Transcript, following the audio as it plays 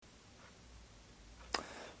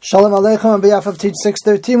Shalom Aleichem. On behalf of Teach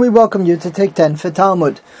 613, we welcome you to take 10 for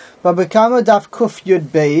Talmud. BabaKama Daf Kuf Yud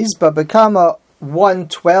Beis,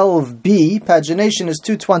 BabaKama112B, pagination is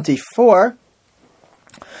 224.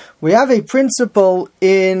 We have a principle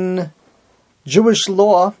in Jewish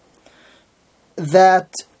law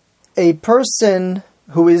that a person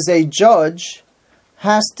who is a judge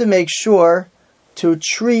has to make sure to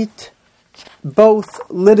treat both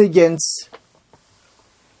litigants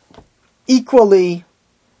equally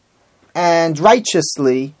and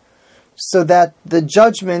righteously, so that the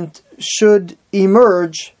judgment should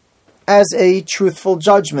emerge as a truthful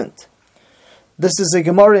judgment. This is a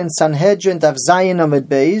Gemara in Sanhedrin Daf Zayin Amud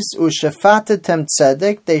Beis, U'shefatetem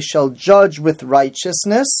tzedek, they shall judge with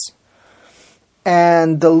righteousness.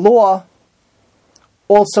 And the law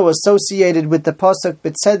also associated with the pasuk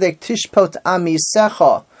B'tzedek tishpot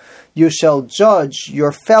amisecha, you shall judge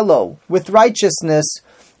your fellow with righteousness,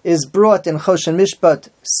 is brought in Choshen Mishpat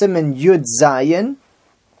Siman Yud Zayin,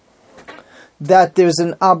 that there's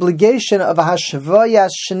an obligation of hashvayas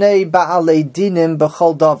shnei ba'alei dinim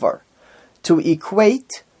b'chol davar, to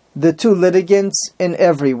equate the two litigants in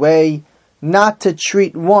every way, not to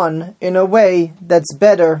treat one in a way that's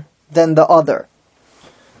better than the other,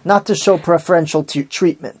 not to show preferential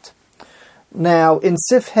treatment. Now, in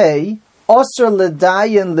Sif Hey, Osir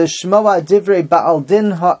ledayin lishmoa divrei ba'al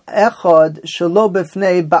din ha'echad shelo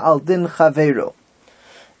b'fnei ba'al din chaveru.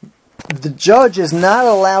 The judge is not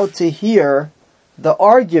allowed to hear the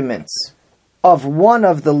arguments of one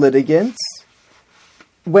of the litigants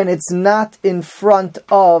when it's not in front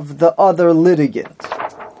of the other litigant.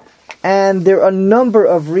 And there are a number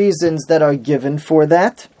of reasons that are given for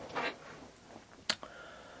that.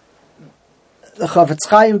 The Chavetz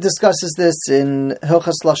Chaim discusses this in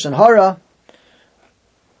Hilchas Lashon Hara.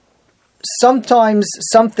 Sometimes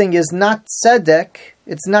something is not tzedek,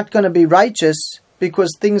 it's not going to be righteous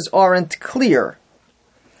because things aren't clear.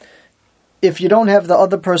 If you don't have the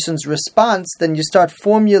other person's response, then you start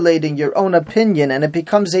formulating your own opinion and it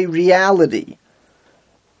becomes a reality.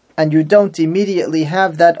 And you don't immediately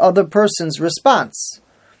have that other person's response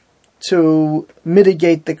to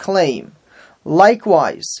mitigate the claim.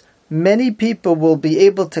 Likewise, many people will be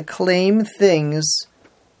able to claim things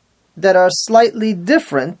that are slightly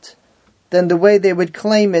different than the way they would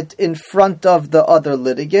claim it in front of the other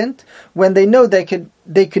litigant, when they know they could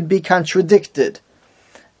be contradicted.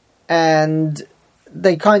 And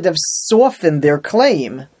they kind of soften their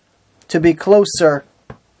claim to be closer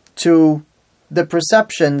to the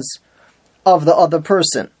perceptions of the other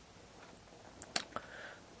person.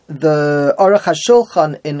 The Aruch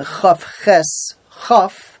HaShulchan in Chaf Ches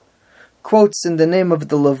Chaf quotes in the name of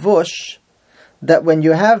the Levush that when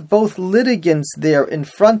you have both litigants there in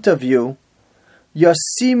front of you,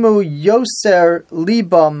 Yosimu Yoser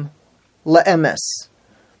Libam Le'emes.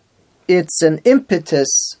 It's an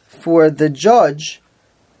impetus for the judge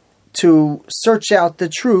to search out the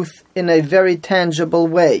truth in a very tangible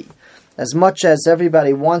way. As much as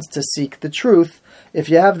everybody wants to seek the truth, if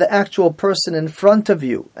you have the actual person in front of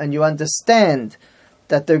you and you understand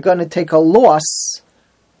that they're going to take a loss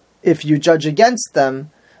if you judge against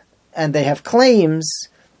them, and they have claims,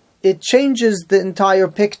 it changes the entire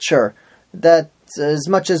picture. That as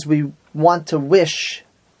much as we want to wish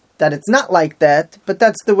that it's not like that, but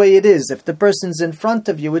that's the way it is. If the person's in front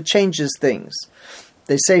of you, it changes things.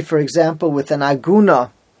 They say, for example, with an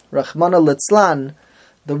aguna, Rachmana litzlan,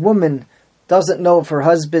 the woman doesn't know if her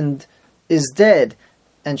husband is dead,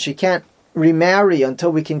 and she can't remarry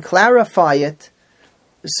until we can clarify it.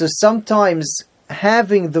 So sometimes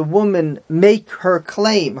having the woman make her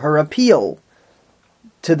claim, her appeal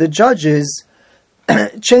to the judges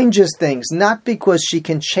changes things, not because she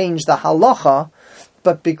can change the halacha,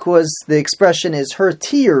 but because the expression is her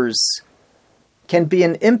tears can be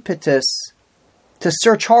an impetus to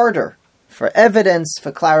search harder for evidence,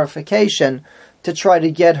 for clarification, to try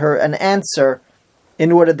to get her an answer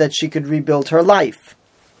in order that she could rebuild her life.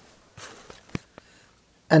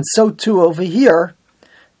 And so too over here,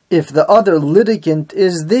 if the other litigant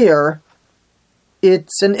is there,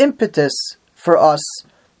 it's an impetus for us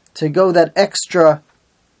to go that extra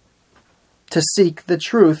to seek the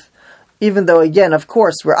truth, even though, again, of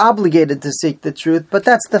course, we're obligated to seek the truth, but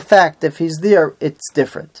that's the fact. If he's there, it's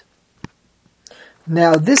different.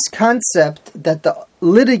 Now, this concept that the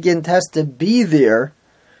litigant has to be there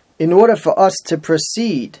in order for us to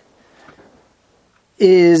proceed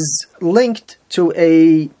is linked to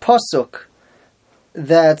a pasuk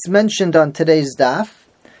that's mentioned on today's daf.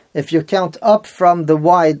 If you count up from the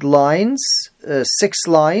wide lines, 6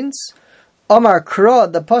 lines, Amar Kra,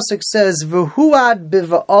 the pasuk says, "V'huad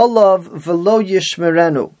b'va'alav v'lo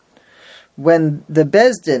yishmerenu." when the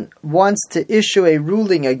Bezdin wants to issue a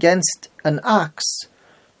ruling against an ox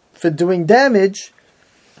for doing damage,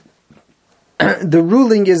 the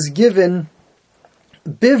ruling is given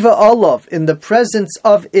biva olav, in the presence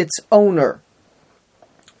of its owner.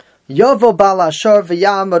 Yovo balashar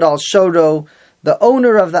v'yamad al shoro, the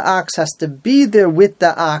owner of the ox has to be there with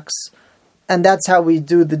the ox, and that's how we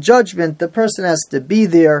do the judgment. The person has to be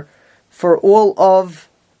there for all of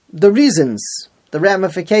the reasons, the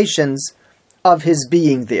ramifications of his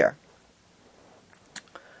being there.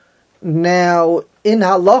 Now, in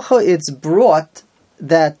halacha, it's brought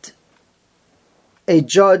that a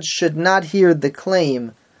judge should not hear the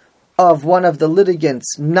claim of one of the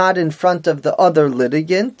litigants not in front of the other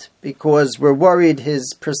litigant, because we're worried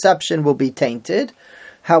his perception will be tainted.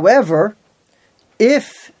 However,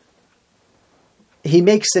 if he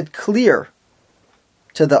makes it clear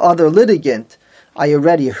to the other litigant, I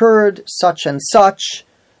already heard such and such,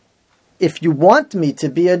 if you want me to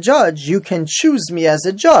be a judge, you can choose me as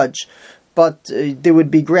a judge, but there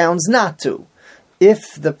would be grounds not to.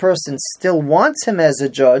 If the person still wants him as a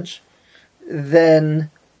judge,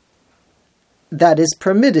 then that is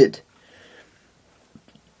permitted,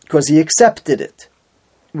 because he accepted it.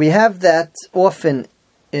 We have that often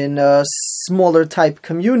in a smaller type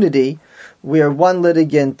community, where one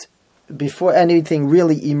litigant, before anything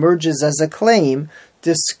really emerges as a claim,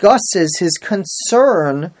 discusses his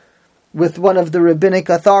concern with one of the rabbinic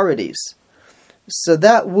authorities. So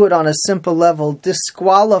that would, on a simple level,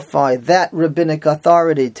 disqualify that rabbinic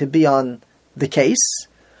authority to be on the case.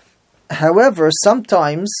 However,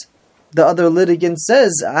 sometimes the other litigant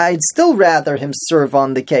says, I'd still rather him serve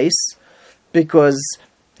on the case because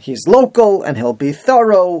he's local and he'll be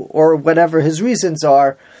thorough, or whatever his reasons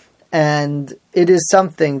are, and it is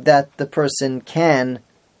something that the person can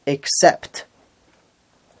accept.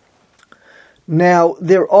 Now,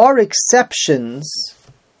 there are exceptions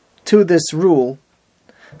to this rule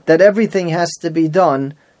that everything has to be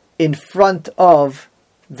done in front of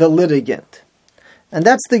the litigant. And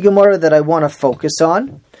that's the Gemara that I want to focus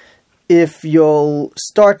on. If you'll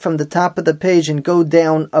start from the top of the page and go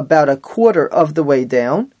down about a quarter of the way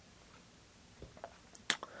down,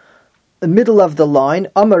 the middle of the line,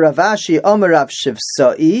 Amar Rav Ashi, Amar Rav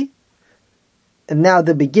Shivsai, and now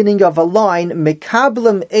the beginning of a line,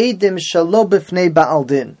 Mekablim Eidim Shalo B'fnei Ba'al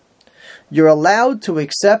Din. You're allowed to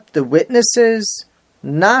accept the witnesses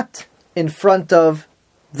not in front of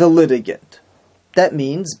the litigant. That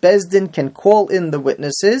means Bezdin can call in the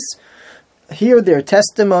witnesses, hear their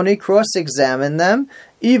testimony, cross-examine them,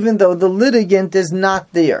 even though the litigant is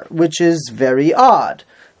not there, which is very odd,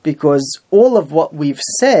 because all of what we've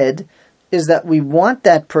said is that we want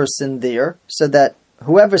that person there so that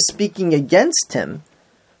whoever's speaking against him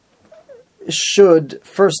should,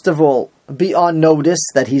 first of all, be on notice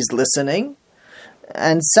that he's listening,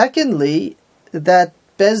 and secondly, that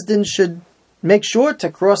Bezdin should make sure to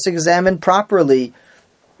cross-examine properly.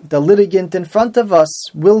 The litigant in front of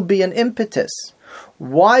us will be an impetus.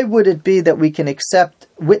 Why would it be that we can accept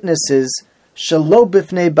witnesses shelo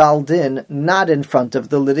b'fnei Ba'al Din, not in front of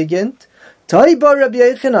the litigant? Taiba Rabbi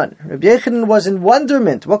Yochanan. Rabbi Yochanan was in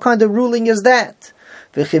wonderment. What kind of ruling is that?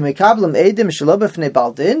 Could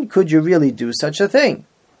you really do such a thing?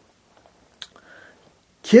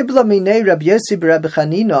 Kibla minei Rabbi Yossi b'Rabbi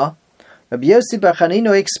Chanina. Rabbi Yossi bar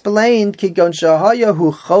Chanina explained, Kigon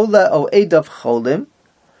shahayahu chola o edav cholim.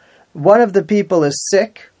 One of the people is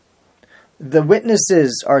sick. The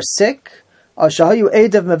witnesses are sick. The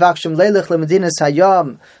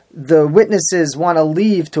witnesses want to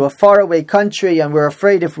leave to a faraway country, and we're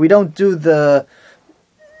afraid if we don't do the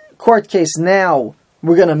court case now,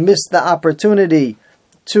 we're going to miss the opportunity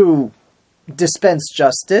to dispense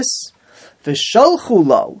justice.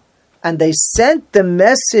 And they sent the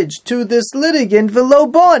message to this litigant,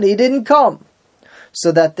 Veloban, he didn't come.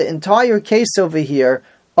 So that the entire case over here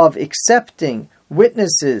of accepting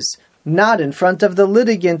witnesses not in front of the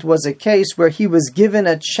litigant was a case where he was given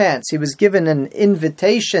a chance, he was given an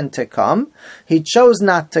invitation to come, he chose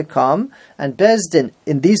not to come, and Bezdin,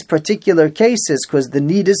 in these particular cases, because the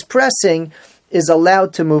need is pressing, is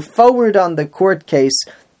allowed to move forward on the court case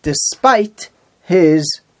despite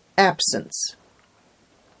his absence.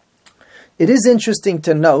 It is interesting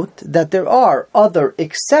to note that there are other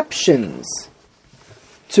exceptions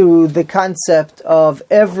to the concept of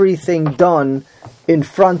everything done in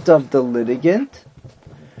front of the litigant,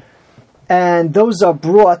 and those are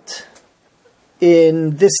brought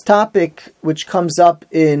in this topic, which comes up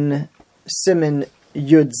in Siman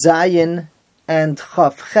Yud Zayin and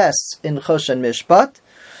Chaf Ches in Choshen Mishpat,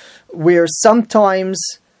 where sometimes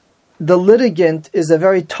the litigant is a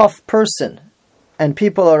very tough person, and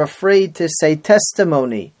people are afraid to say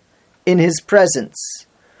testimony in his presence.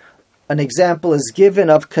 An example is given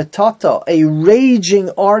of katata, a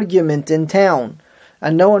raging argument in town,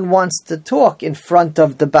 and no one wants to talk in front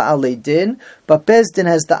of the Ba'alei Din, but Beis Din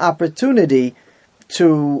has the opportunity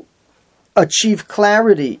to achieve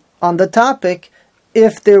clarity on the topic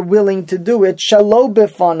if they're willing to do it, shalo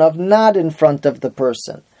bifanav, not in front of the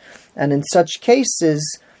person. And in such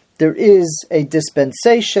cases, there is a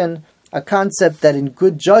dispensation, a concept that in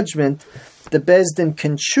good judgment, the Beis Din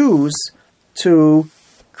can choose to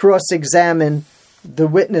cross-examine the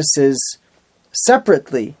witnesses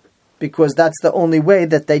separately, because that's the only way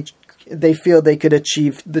that they feel they could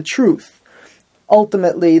achieve the truth.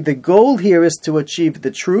 Ultimately, the goal here is to achieve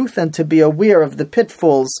the truth and to be aware of the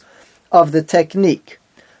pitfalls of the technique.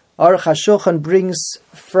 Aruch HaShulchan brings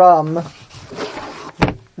from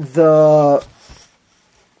the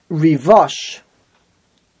Rivash,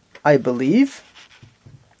 I believe,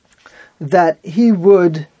 that he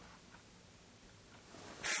would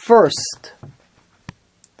first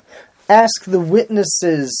ask the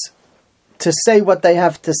witnesses to say what they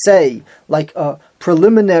have to say, like a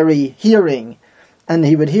preliminary hearing, and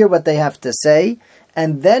he would hear what they have to say,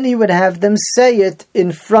 and then he would have them say it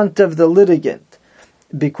in front of the litigant,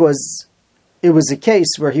 because it was a case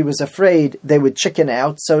where he was afraid they would chicken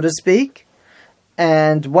out, so to speak,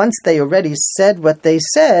 and once they already said what they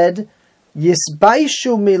said,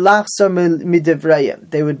 yisbaishu milachsa midivrayim,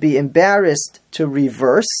 they would be embarrassed to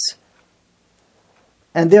reverse,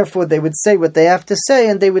 and therefore they would say what they have to say,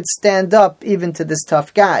 and they would stand up even to this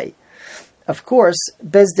tough guy. Of course,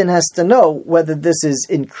 Beis Din has to know whether this is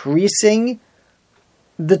increasing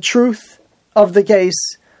the truth of the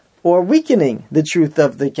case or weakening the truth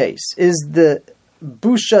of the case. Is the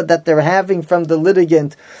busha that they're having from the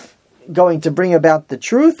litigant going to bring about the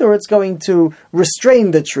truth, or it's going to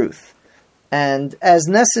restrain the truth? And as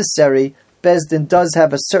necessary, Beis Din does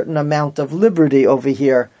have a certain amount of liberty over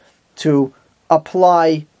here to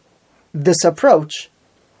apply this approach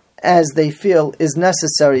as they feel is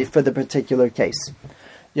necessary for the particular case.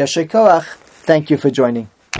 Yasher koach, thank you for joining.